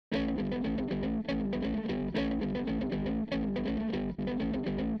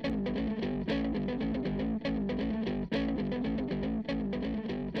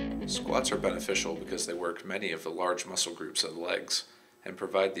Squats are beneficial because they work many of the large muscle groups of the legs and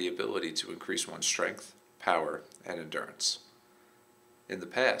provide the ability to increase one's strength, power, and endurance. In the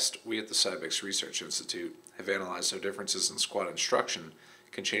past, we at the Cybex Research Institute have analyzed how differences in squat instruction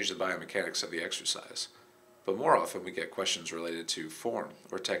can change the biomechanics of the exercise, but more often we get questions related to form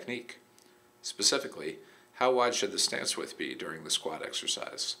or technique. Specifically, how wide should the stance width be during the squat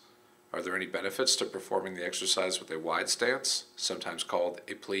exercise? Are there any benefits to performing the exercise with a wide stance, sometimes called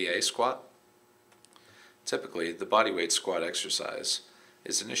a plié squat? Typically, the bodyweight squat exercise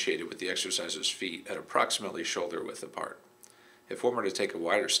is initiated with the exerciser's feet at approximately shoulder width apart. If one were to take a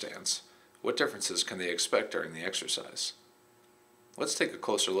wider stance, what differences can they expect during the exercise? Let's take a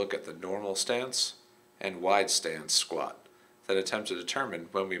closer look at the normal stance and wide stance squat, then attempt to determine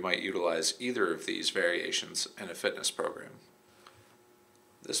when we might utilize either of these variations in a fitness program.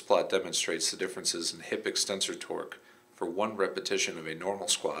 This plot demonstrates the differences in hip extensor torque for one repetition of a normal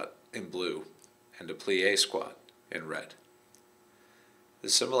squat in blue and a plié squat in red. The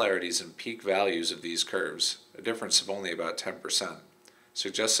similarities in peak values of these curves, a difference of only about 10%,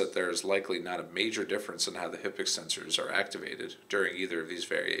 suggests that there is likely not a major difference in how the hip extensors are activated during either of these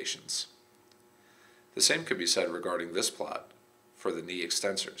variations. The same could be said regarding this plot for the knee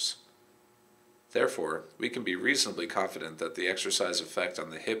extensors. Therefore, we can be reasonably confident that the exercise effect on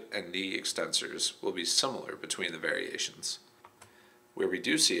the hip and knee extensors will be similar between the variations. Where we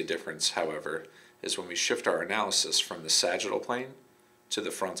do see a difference, however, is when we shift our analysis from the sagittal plane to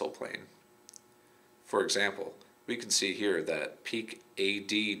the frontal plane. For example, we can see here that peak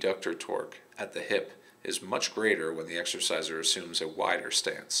adductor torque at the hip is much greater when the exerciser assumes a wider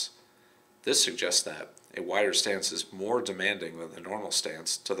stance. This suggests that a wider stance is more demanding than the normal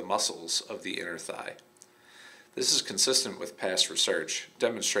stance to the muscles of the inner thigh. This is consistent with past research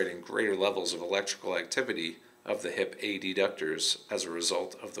demonstrating greater levels of electrical activity of the hip adductors as a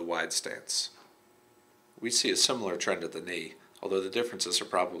result of the wide stance. We see a similar trend at the knee, although the differences are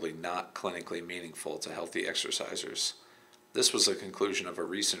probably not clinically meaningful to healthy exercisers. This was the conclusion of a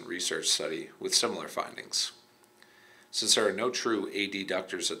recent research study with similar findings. Since there are no true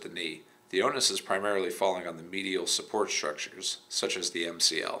adductors at the knee, the onus is primarily falling on the medial support structures, such as the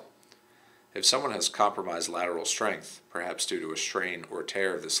MCL. If someone has compromised lateral strength, perhaps due to a strain or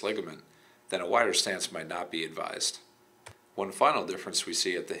tear of this ligament, then a wider stance might not be advised. One final difference we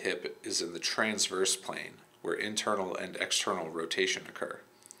see at the hip is in the transverse plane, where internal and external rotation occur.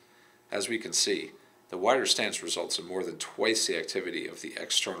 As we can see, the wider stance results in more than twice the activity of the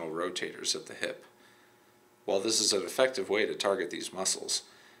external rotators at the hip. While this is an effective way to target these muscles,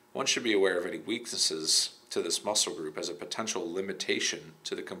 one should be aware of any weaknesses to this muscle group as a potential limitation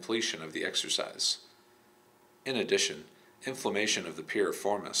to the completion of the exercise. In addition, inflammation of the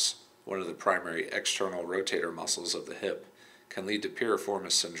piriformis, one of the primary external rotator muscles of the hip, can lead to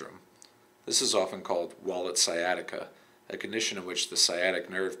piriformis syndrome. This is often called wallet sciatica, a condition in which the sciatic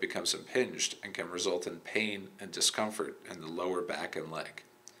nerve becomes impinged and can result in pain and discomfort in the lower back and leg.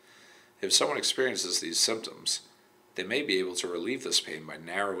 If someone experiences these symptoms, they may be able to relieve this pain by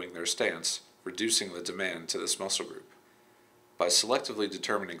narrowing their stance, reducing the demand to this muscle group. By selectively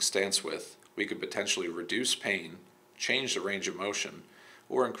determining stance width, we could potentially reduce pain, change the range of motion,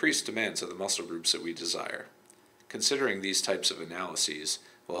 or increase demand to the muscle groups that we desire. Considering these types of analyses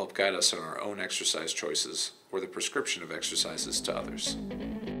will help guide us in our own exercise choices or the prescription of exercises to others.